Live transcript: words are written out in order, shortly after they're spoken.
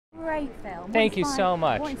great film. Thank you so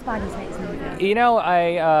much. What inspired you to make this movie? You know,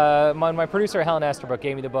 my producer Helen Esterbrook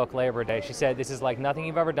gave me the book Labor Day. She said, this is like nothing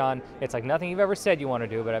you've ever done. It's like nothing you've ever said you want to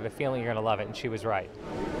do, but I have a feeling you're going to love it. And she was right.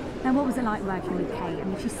 Now, what was it like working with Kate? I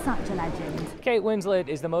mean, she's such a legend. Kate Winslet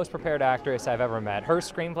is the most prepared actress I've ever met. Her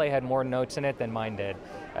screenplay had more notes in it than mine did.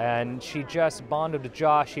 And she just bonded with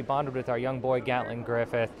Josh. She bonded with our young boy, Gatlin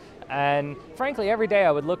Griffith. And frankly, every day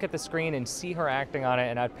I would look at the screen and see her acting on it,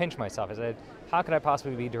 and I'd pinch myself. I said, how could I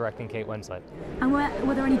possibly be directing Kate Winslet? And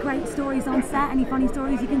were there any great stories on set? Any funny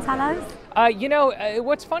stories you can tell us? You know,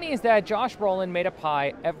 what's funny is that Josh Brolin made a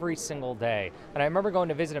pie every single day. And I remember going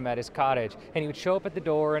to visit him at his cottage, and he would show up at the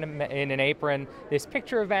door in an apron, this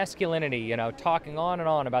picture of masculinity, you know, talking on and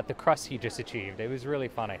on about the crust he just achieved. It was really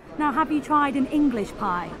funny. Now, have you tried an English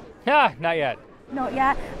pie? Ah, not yet. Not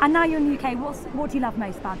yet. And now you're in the UK. What do you love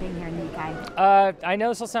most about being here in the UK? I know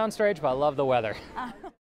this will sound strange, but I love the weather.